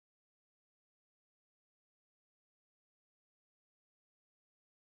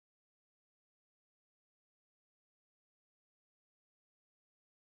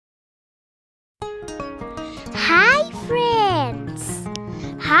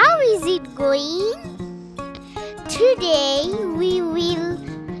it going? Today we will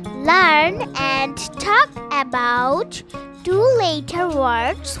learn and talk about 2 letter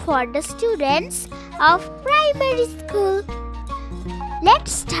words for the students of primary school.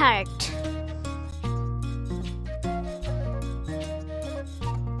 Let's start.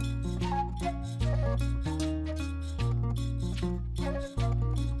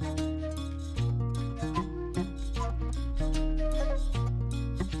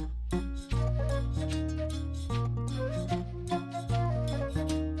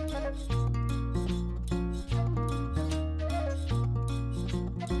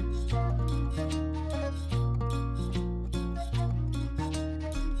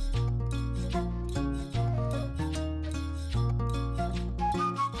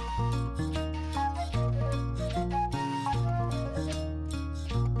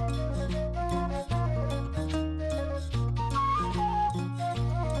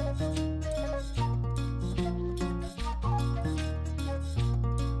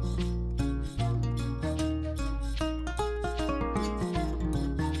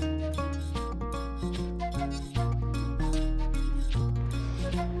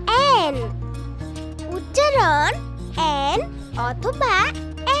 উচ্চারণ N অথবা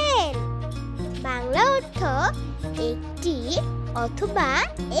N. Bangla অর্থ একটি অথবা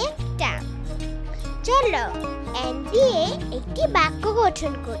একটা। চলো এন দিয়ে একটি বাক্য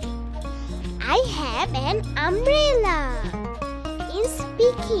গঠন করি। I have an umbrella. In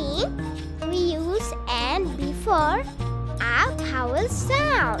speaking, we use an before a vowel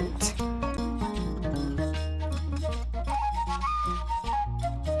sound.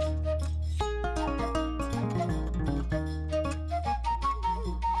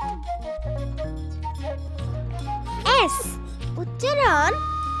 S উচ্চারণ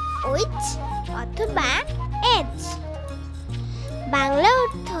উইচ অথবা এজ। বাংলা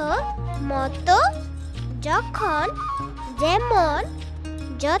অর্থ মতো, যখন, যেমন,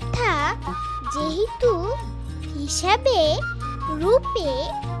 যথা, যেহেতু, হিসাবে, রূপে,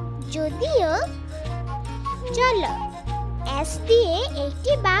 যদিও। চলো এস দিয়ে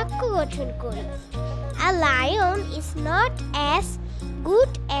একটি বাক্য গঠন করি। A lion is not as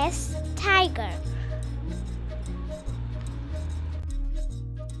good as tiger.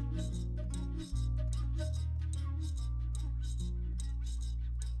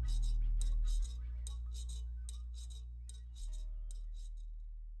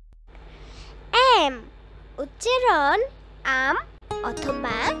 M উচ্চারণ আম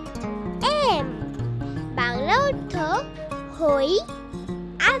অথবা এম। বাংলা অর্থ হই,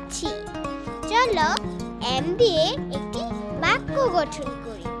 আছি। চলো এম দিয়ে একটি বাক্য গঠন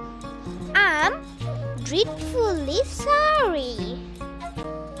করি। I'm dreadfully sorry.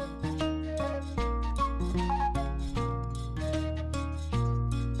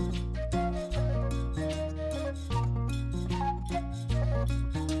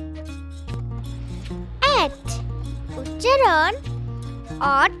 At উচ্চারণ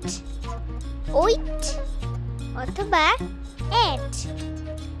অট, ওইট অথবা এট।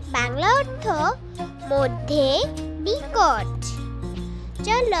 বাংলা অর্থ মধ্যে, নিকট।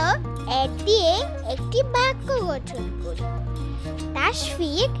 চলো এট দিয়ে একটি বাক্য গঠন করি।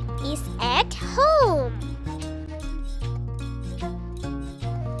 Tashfiq is at home.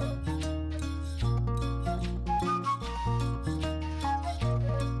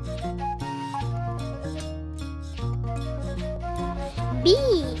 B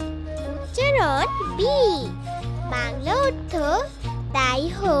উচ্চারণ বি। বাংলা অর্থ তাই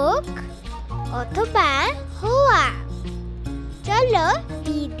হোক অথবা হওয়া। চলো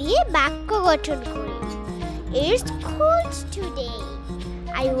বি দিয়ে বাক্য গঠন করি। It's cold today.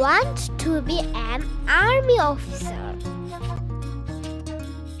 I want to be an army officer.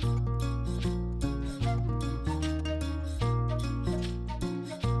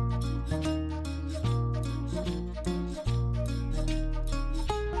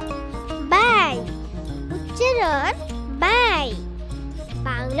 By উচ্চারণ বাই।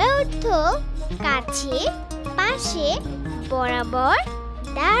 বাংলা অর্থ কাছে, পাশে, বরাবর,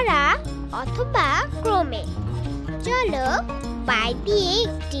 দ্বারা অথবা ক্রমে। চলো বাই দিয়ে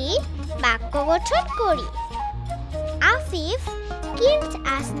একটি বাক্য গঠন করি। Afif killed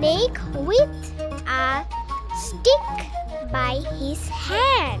a snake with a stick by his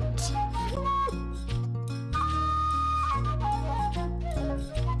hand.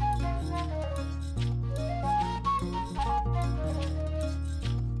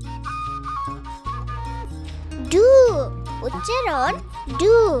 Do উচ্চারণ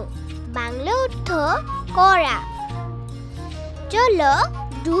ডু। বাংলা অর্থ করা। চলো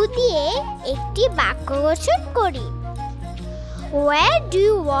ডু দিয়ে একটি বাক্য গঠন করি। Where do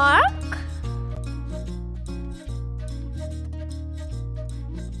you work?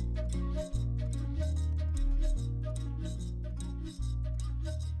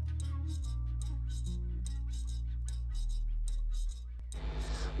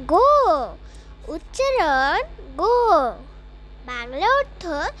 গো উচ্চারণ গো বাংলা অর্থ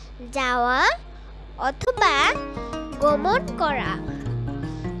যাওয়া অথবা গমন করা।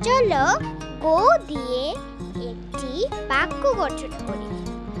 চলো গো দিয়ে একটি বাক্য গঠন করি।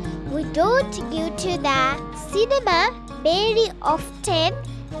 We don't go to the cinema very often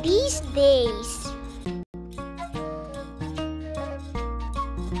these days.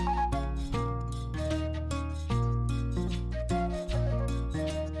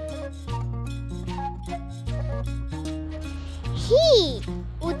 He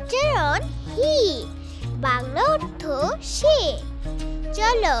উচ্চারণ হি বাংলা অর্থ সে।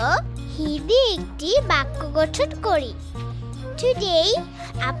 চলো হি দিয়ে একটি বাক্য গঠন করি। Today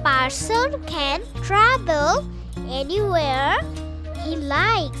a person can travel anywhere he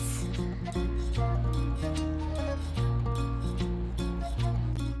likes.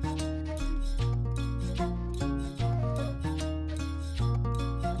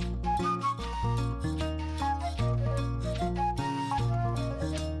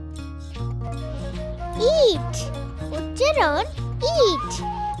 Eat উচ্চারণ eat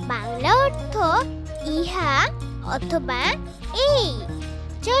বাংলা অর্থ ইহা অথবা এই।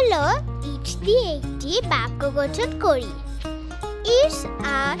 চলো ইট দিয়ে একটি বাক্য গঠন করি। It's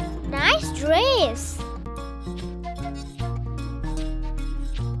a nice dress.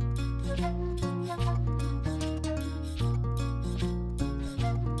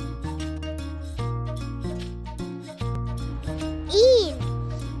 In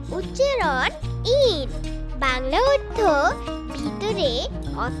উচ্চারণ in বাংলা অর্থ ভিতরে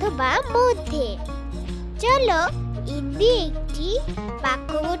অথবা মধ্যে। চলো in দিয়ে একটি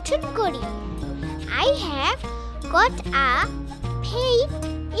বাক্য গঠন করি। I have got a pain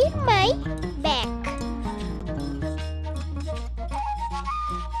in my back.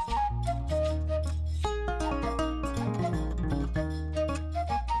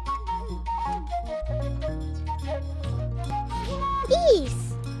 Is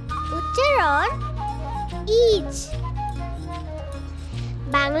উচ্চারণ is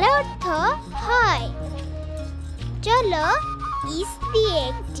বাংলা অর্থ হয়। চলো is দিয়ে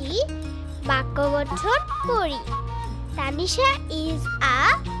একটি বাক্য গঠন করি। Tanisha is a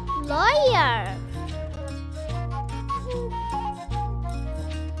lawyer.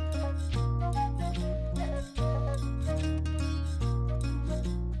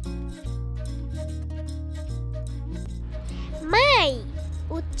 My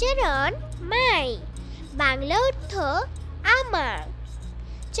উচ্চারণ my বাংলা অর্থ আমার।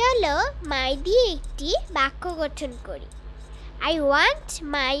 চলো my দিয়ে একটি বাক্য গঠন করি। I want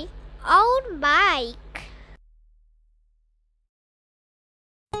my own bike.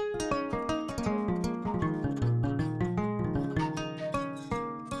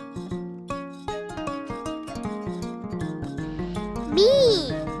 Me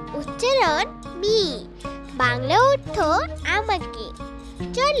উচ্চারণ me বাংলা অর্থ আমাকে।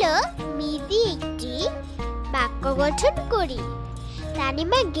 চলো me দিয়ে একটি বাক্য গঠন করি।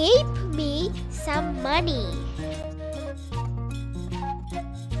 Tanima gave me some money.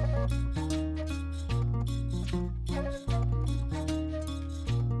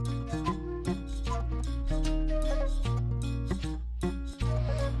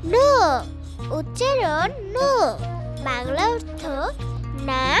 No উচ্চারণ no বাংলা অর্থ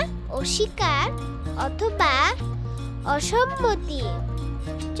না অস্বীকার অথবা অসম্মতি।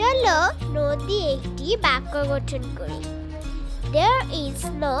 চলো no দিয়ে একটি বাক্য গঠন করি। There is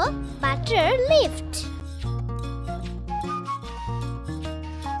no butter left.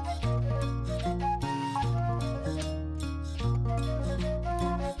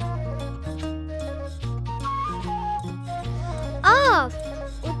 Off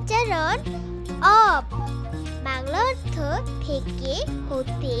উচ্চারণ off বাংলা অর্থ থেকে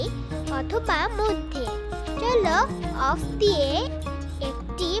হতে অথবা মধ্যে। চলো off দিয়ে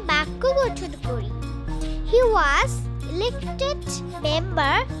একটি বাক্য গঠন করি। He was elected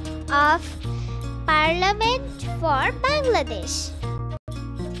member of Parliament for Bangladesh.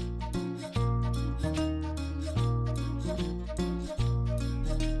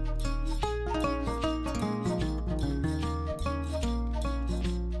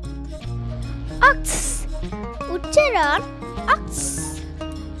 Ox উচ্চারণ ox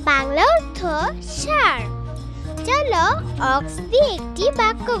বাংলা অর্থ ষাঁড়। চলো ox দিয়ে একটি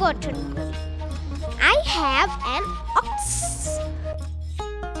বাক্য গঠন করি। I have an ox.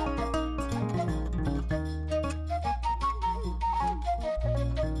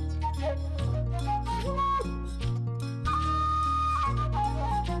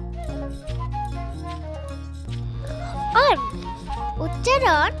 On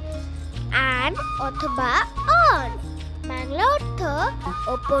উচ্চারণ আন অথবা on বাংলা বাংলা অর্থ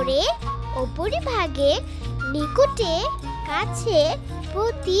ওপরে, উপরিভাগে, নিকটে, কাছে,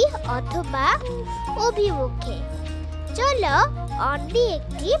 প্রতি অথবা অভিমুখে। চলো অন দিয়ে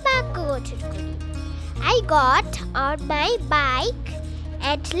একটি বাক্য গঠন করি। I got on my bike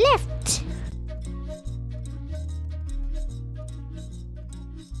and left.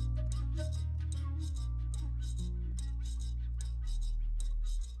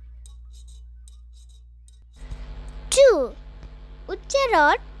 To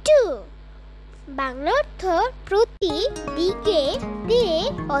উচ্চারণ to বাংলা অর্থ প্রতি, দিকে, দিয়ে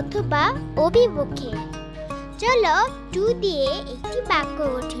অথবা অভিমুখে। চলো to দিয়ে একটি বাক্য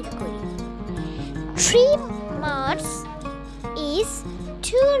গঠন করি। 3 months is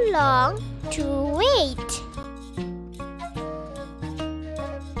too long to wait.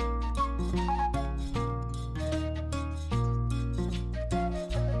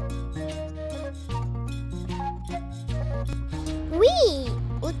 We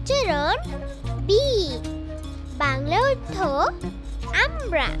উচ্চারণ বি বাংলা অর্থ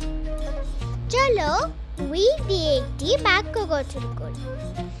আমরা। চলো we দিয়ে একটি বাক্য গঠন করি।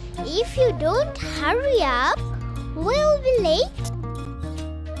 If you don't hurry up, we'll be late.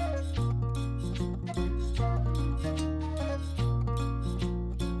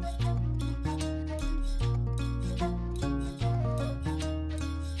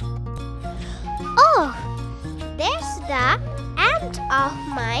 Oh, that's the end of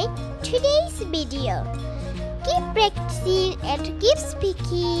my today's video. Keep practicing and keep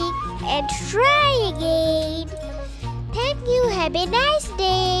speaking and try again. Thank you. Have a nice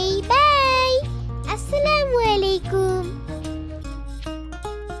day. Bye.